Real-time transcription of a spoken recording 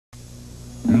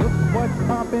Look what's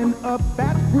popping up,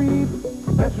 fat-free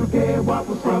Special K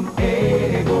Waffles from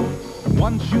Eggo.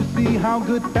 Once you see how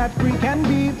good fat-free can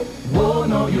be, oh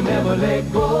no, you never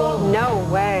let go. No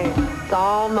way. It's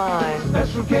all mine.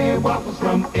 Special K Waffles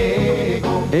from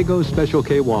Eggo. Eggo Special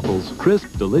K Waffles.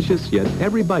 Crisp, delicious, yet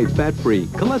every bite fat-free,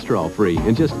 cholesterol-free,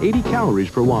 and just 80 calories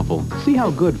per waffle. See how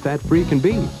good fat-free can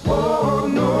be. Oh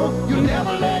no, you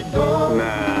never let go.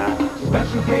 Nah.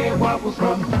 Special K Waffles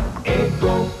from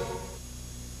Eggo.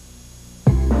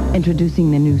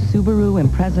 Introducing the new Subaru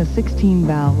Impreza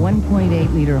 16-valve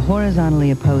 1.8-liter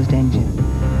horizontally opposed engine.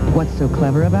 What's so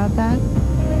clever about that?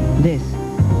 This.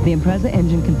 The Impreza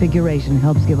engine configuration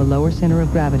helps give a lower center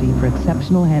of gravity for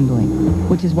exceptional handling,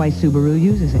 which is why Subaru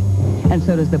uses it. And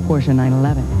so does the Porsche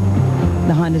 911.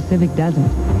 The Honda Civic doesn't.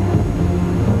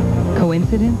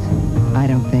 Coincidence? I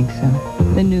don't think so.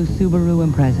 The new Subaru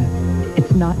Impreza.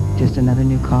 It's not just another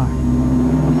new car.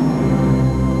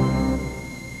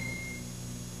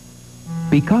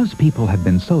 Because people have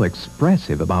been so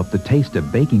expressive about the taste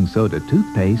of baking soda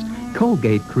toothpaste,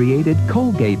 Colgate created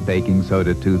Colgate Baking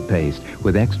Soda Toothpaste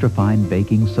with extra fine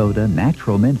baking soda,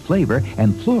 natural mint flavor,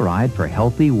 and fluoride for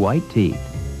healthy white teeth.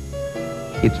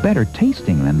 It's better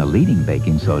tasting than the leading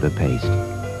baking soda paste.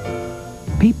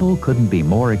 People couldn't be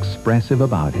more expressive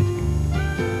about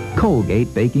it.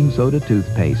 Colgate Baking Soda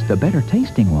Toothpaste, the better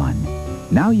tasting one.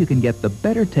 Now you can get the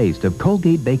better taste of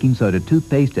Colgate Baking Soda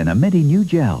Toothpaste in a minty new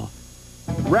gel.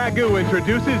 Ragu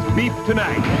introduces Beef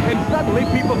Tonight, and suddenly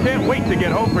people can't wait to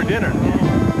get home for dinner.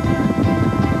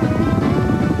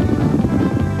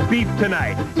 Beef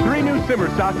Tonight, 3 new simmer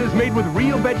sauces made with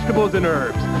real vegetables and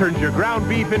herbs. Turns your ground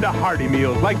beef into hearty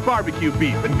meals like barbecue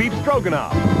beef and beef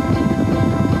stroganoff.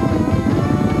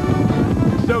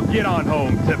 So get on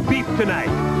home to Beef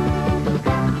Tonight.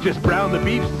 Just brown the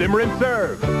beef, simmer and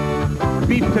serve.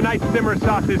 Beef Tonight simmer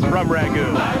sauces from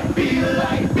Ragu. I feel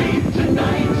like beef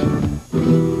tonight.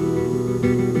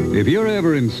 If you're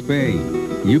ever in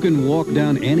Spain, you can walk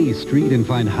down any street and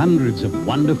find hundreds of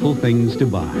wonderful things to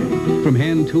buy. From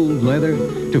hand-tooled leather,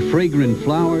 to fragrant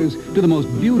flowers, to the most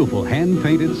beautiful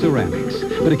hand-painted ceramics.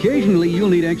 But occasionally you'll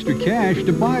need extra cash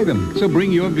to buy them. So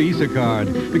bring your Visa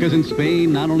card. Because in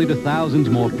Spain, not only do thousands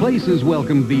more places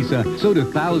welcome Visa, so do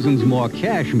thousands more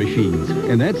cash machines.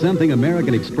 And that's something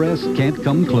American Express can't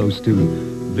come close to.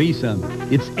 Visa,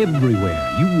 it's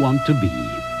everywhere you want to be.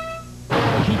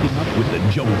 Keeping up with the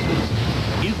Joneses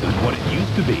isn't what it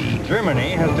used to be.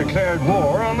 Germany has declared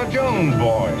war on the Jones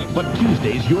boys. But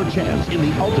Tuesday's your chance in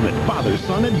the ultimate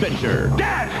father-son adventure.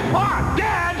 Dad! What?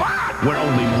 Dad! What? Where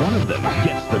only one of them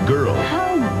gets the girl.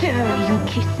 How dare you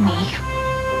kiss me?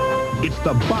 It's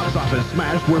the box office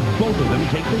smash where both of them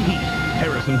take the heat.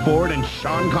 Harrison Ford and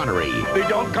Sean Connery. They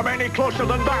don't come any closer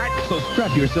than that. So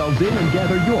strap yourselves in and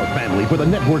gather your family for the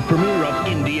network premiere of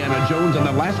Indiana Jones and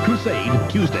the Last Crusade,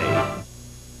 Tuesday.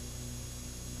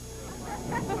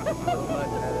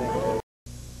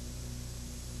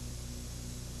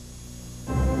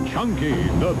 Chunky,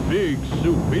 the big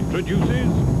soup, introduces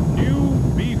new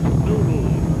beef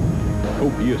noodles.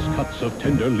 Copious cuts of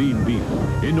tender lean beef,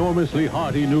 enormously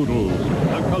hearty noodles,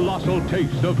 the colossal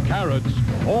taste of carrots,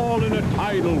 all in a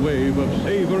tidal wave of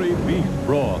savory beef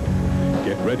broth.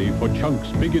 Get ready for chunks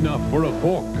big enough for a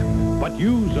fork, but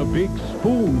use a big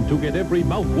spoon to get every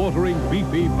mouth-watering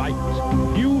beefy bite.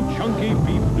 New chunky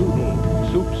beef noodle,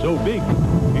 soup so big,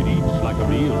 it eats like a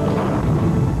meal.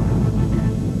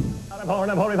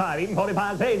 45, eating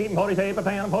 45 cents, eating 46 a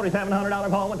pound, $4,700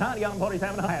 pound, one time, young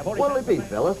 47.5. What'll it be,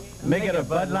 fellas? Make it a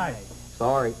Bud Light.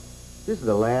 Sorry, this is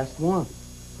the last one.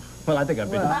 Well, I think I'd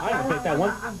take that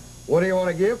one. What do you want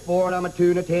to give for it? I'm a 2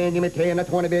 and a 10, give me 10, a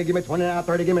 20 big, give me 20 now,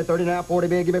 30, give me 30 now, 40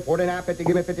 big, give me 40 now, 50,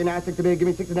 give me 50 now, 60 big, give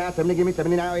me 60 now, 70, give me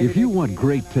 70 now, 80. If you want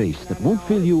great taste that won't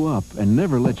fill you up and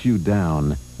never let you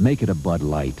down, make it a Bud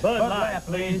Light. Bud Light,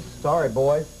 please. Sorry,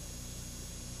 boys.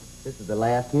 This is the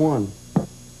last one.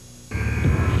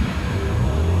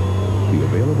 The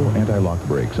available anti-lock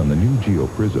brakes on the new Geo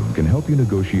Prizm can help you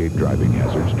negotiate driving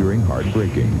hazards during hard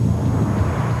braking.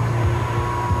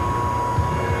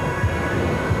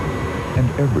 And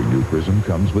every new Prizm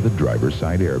comes with a driver's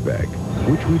side airbag,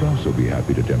 which we'd also be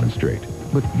happy to demonstrate.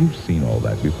 But you've seen all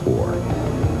that before.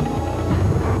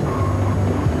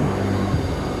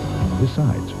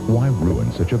 Besides, why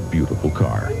ruin such a beautiful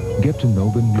car? Get to know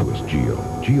the newest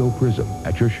Geo Prizm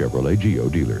at your Chevrolet Geo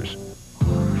dealers.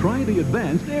 Try the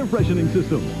advanced air freshening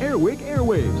system, Airwick Air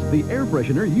Waves, the air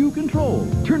freshener you control.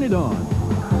 Turn it on.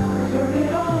 Turn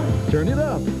it on. Turn it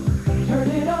up. Turn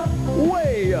it up.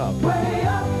 Way up. Way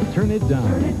up. Turn it down.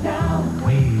 Turn it down.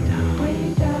 Way down.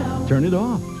 Way down. Turn it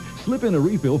off. Slip in a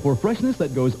refill for freshness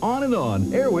that goes on and on.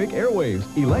 Airwick Air Waves.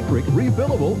 Electric,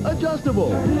 refillable, adjustable.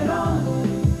 Turn it on.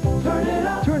 Turn it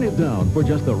up. Turn it down for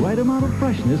just the right amount of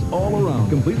freshness all around.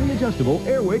 Completely adjustable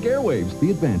Airwick Air Waves,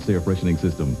 the advanced air freshening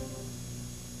system.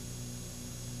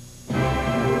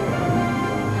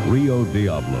 Rio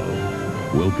Diablo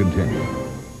will continue.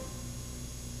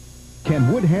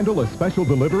 Can wood handle a special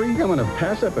delivery? I'm going to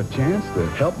pass up a chance to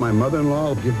help my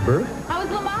mother-in-law give birth? How was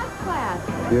Lamont's class?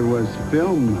 It was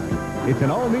film night. It's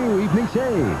an all-new evening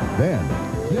shade. Then,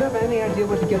 Do you have any idea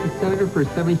what to get the senator for his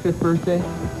 75th birthday?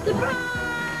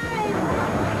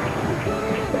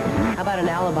 How about an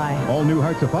alibi? all new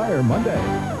Hearts of Fire Monday.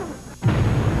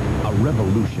 A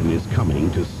revolution is coming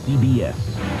to CBS.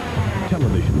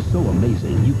 Television so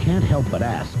amazing you can't help but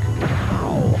ask,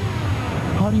 how?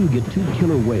 How do you get two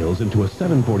killer whales into a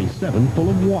 747 full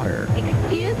of water?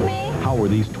 Excuse me? How are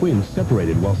these twins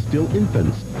separated while still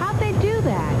infants? How'd they do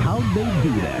that? How'd they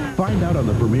do that? Find out on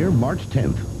the premiere March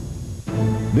 10th.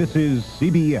 This is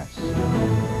CBS.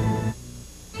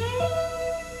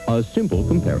 A simple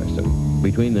comparison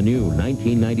between the new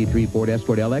 1993 Ford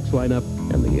Escort LX lineup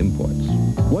and the imports.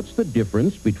 What's the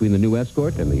difference between the new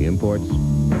Escort and the imports?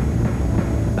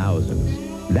 Thousands.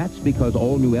 That's because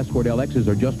all new Escort LXs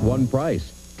are just one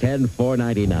price,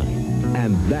 $10,499.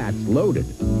 And that's loaded.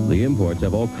 The imports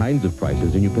have all kinds of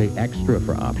prices and you pay extra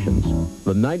for options.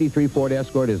 The 93 Ford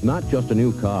Escort is not just a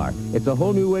new car. It's a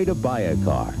whole new way to buy a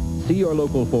car. See your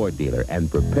local Ford dealer and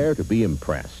prepare to be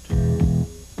impressed.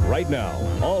 Right now,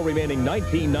 all remaining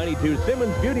 1992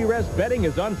 Simmons Beauty Rest bedding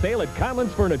is on sale at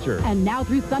Conlin's Furniture. And now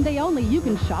through Sunday only, you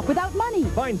can shop without money.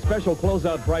 Find special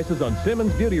closeout prices on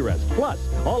Simmons Beauty Rest. Plus,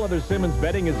 all other Simmons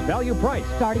bedding is value priced.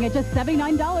 Starting at just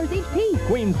 $79 each piece.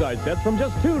 Queen size sets from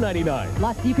just $2.99.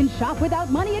 Plus, you can shop without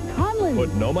money at Conlin.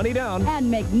 Put no money down.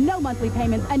 And make no monthly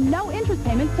payments and no interest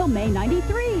payments till May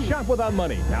 93. Shop without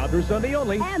money, now through Sunday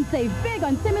only. And save big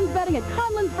on Simmons bedding at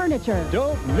Conlin's Furniture.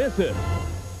 Don't miss it.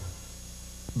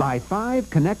 Buy 5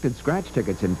 connected scratch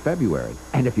tickets in February,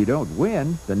 and if you don't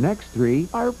win, the next 3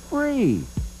 are free.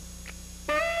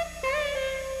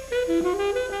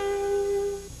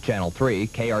 Channel 3,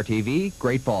 KRTV,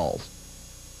 Great Falls.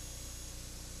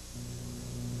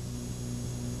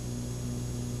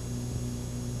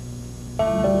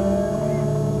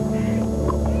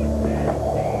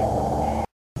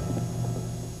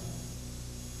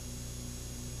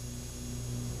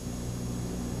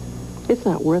 It's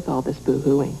not worth all this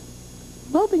boo-hooing.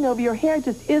 Loping over your hair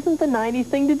just isn't the 90s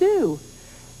thing to do.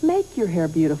 Make your hair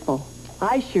beautiful.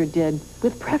 I sure did,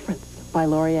 with Preference by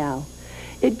L'Oreal.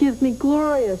 It gives me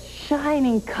glorious,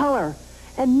 shining color,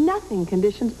 and nothing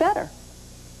conditions better.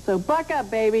 So buck up,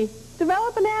 baby.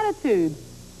 Develop an attitude.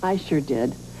 I sure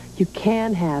did. You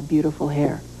can have beautiful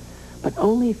hair, but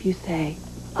only if you say,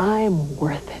 I'm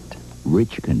worth it.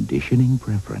 Rich Conditioning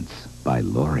Preference by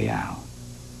L'Oreal.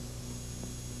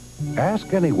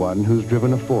 Ask anyone who's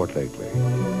driven a Ford lately.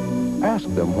 Ask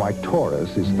them why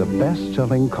Taurus is the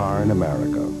best-selling car in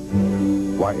America.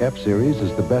 Why F-Series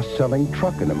is the best-selling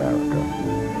truck in America.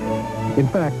 In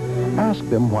fact, ask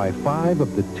them why 5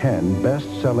 of the 10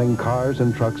 best-selling cars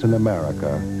and trucks in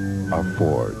America are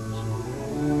Fords.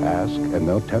 Ask and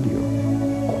they'll tell you.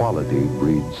 Quality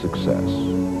breeds success.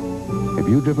 Have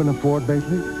you driven a Ford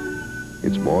lately?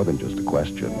 It's more than just a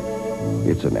question.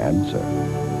 It's an answer.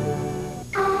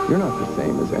 You're not the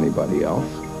same as anybody else.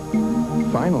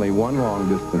 Finally, one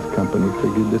long-distance company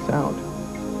figured this out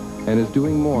and is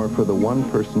doing more for the one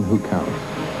person who counts.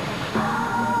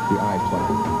 The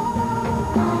iPlan.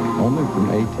 Only from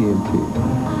AT&T.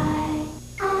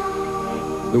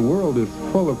 The world is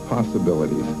full of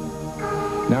possibilities.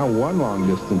 Now one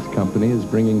long-distance company is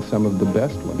bringing some of the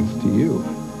best ones to you.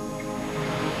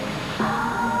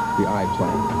 The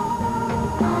iPlan.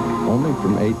 Only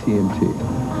from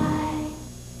AT&T.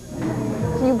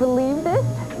 Do you believe this?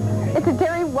 It's a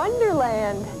dairy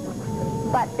wonderland.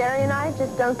 But Derry and I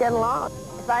just don't get along.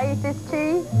 If I eat this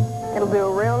cheese, it'll do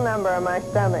a real number on my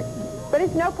stomach. But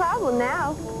it's no problem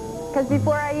now, because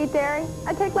before I eat dairy,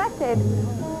 I take Lactaid.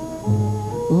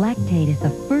 Lactaid is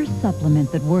the first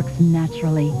supplement that works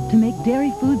naturally to make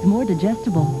dairy foods more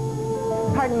digestible.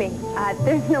 Pardon me,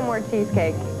 there's no more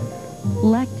cheesecake.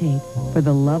 Lactaid, for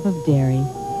the love of dairy.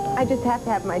 I just have to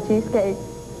have my cheesecake.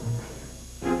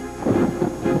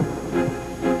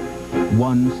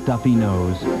 One stuffy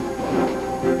nose.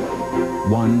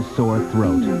 One sore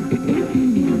throat.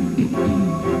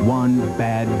 One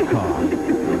bad cough.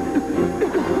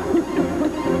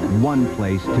 One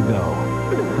place to go.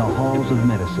 The Halls of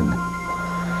Medicine,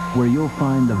 where you'll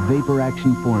find the vapor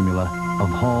action formula of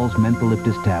Hall's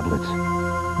Mentholyptus tablets.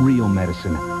 Real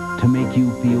medicine to make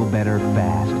you feel better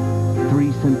fast.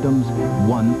 3 symptoms,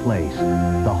 1 place.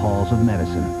 The halls of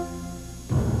medicine.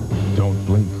 Don't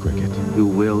blink, Cricket. You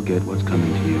will get what's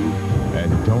coming to you.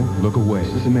 And don't look away.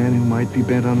 This is a man who might be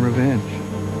bent on revenge.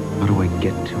 How do I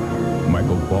get to him?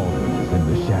 Michael Baldwin is in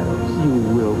the shadows. You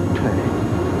will pay.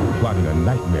 Plotting a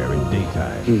nightmare in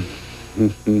daytime.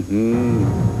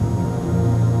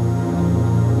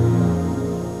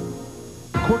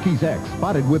 Corky's ex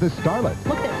spotted with a starlet.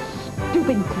 Look at that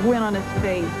stupid grin on his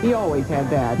face. He always had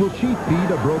that. Will she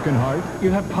feed a broken heart?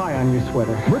 You have pie on your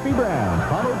sweater. Murphy Brown,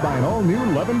 followed by an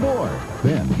all-new Love and War.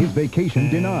 Then his vacation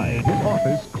denied, his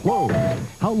office closed.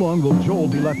 How long will Joel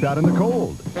be left out in the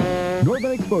cold?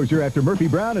 Northern Exposure after Murphy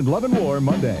Brown and Love and War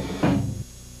Monday.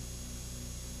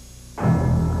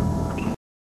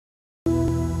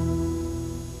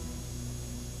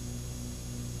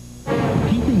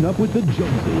 Keeping up with the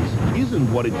Joneses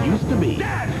isn't what it used to be.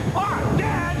 Dad! What?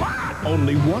 Dad! What?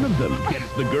 Only one of them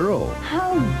gets the girl.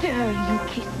 How dare you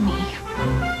kiss me?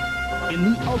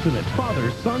 In the ultimate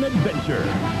father-son adventure,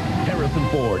 Harrison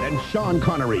Ford and Sean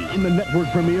Connery in the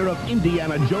network premiere of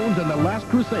Indiana Jones and the Last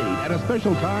Crusade at a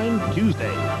special time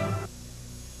Tuesday.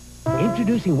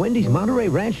 Introducing Wendy's Monterey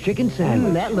Ranch Chicken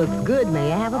Sandwich. That looks good.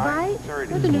 May I have a bite?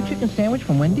 That's a new chicken sandwich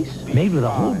from Wendy's. Made with a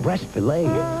whole breast filet.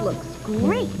 This looks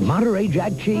great. Monterey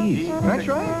Jack cheese. That's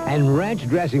right. And ranch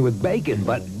dressing with bacon,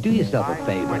 but do yourself a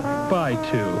favor. Buy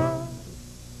 2.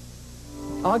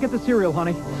 I'll get the cereal,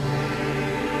 honey.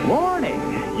 Morning.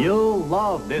 You'll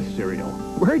love this cereal.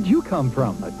 Where'd you come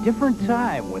from? A different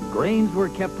time when grains were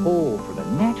kept whole for the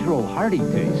natural hearty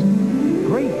taste.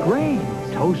 Great grains.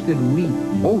 Toasted wheat,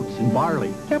 oats, and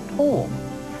barley. Kept whole.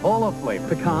 Full of flavor.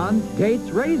 Pecans, dates,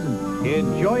 raisins.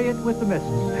 Enjoy it with the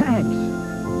missus. Thanks.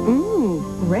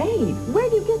 Great.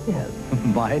 Where'd you get this?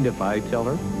 Mind if I tell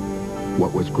her?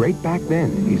 What was great back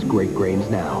then is great grains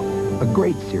now. A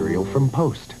great cereal from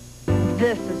Post.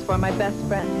 This is for my best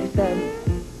friend who said,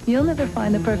 "You'll never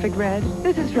find the perfect red."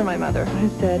 This is for my mother who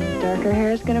said, "Darker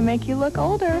hair is going to make you look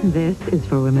older." This is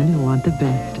for women who want the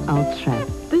best. Ultra.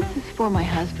 This is for my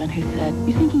husband who said,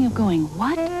 "You're thinking of going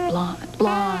what? Blonde,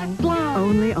 blonde, blonde."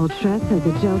 Only Ultress has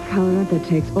a gel colorant that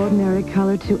takes ordinary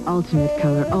color to ultimate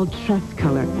color. Ultress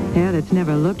color. Hair that's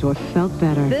never looked or felt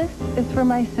better. This is for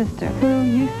my sister who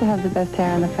used to have the best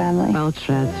hair in the family.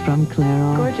 Ultress from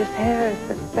Clairol. Gorgeous hair is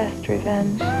the best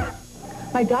revenge.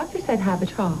 My doctor said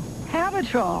Habitrol.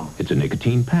 Habitrol. It's a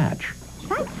nicotine patch.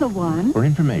 That's the one. For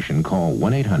information, call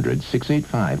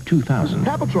 1-800-685-2000.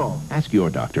 Habitrol. Ask your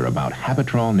doctor about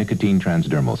Habitrol Nicotine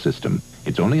Transdermal System.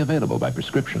 It's only available by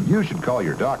prescription. You should call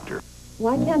your doctor.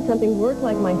 Why can't something work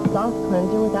like my soft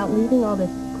cleanser without leaving all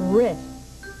this grit?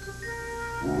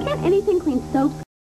 Can't anything clean soaps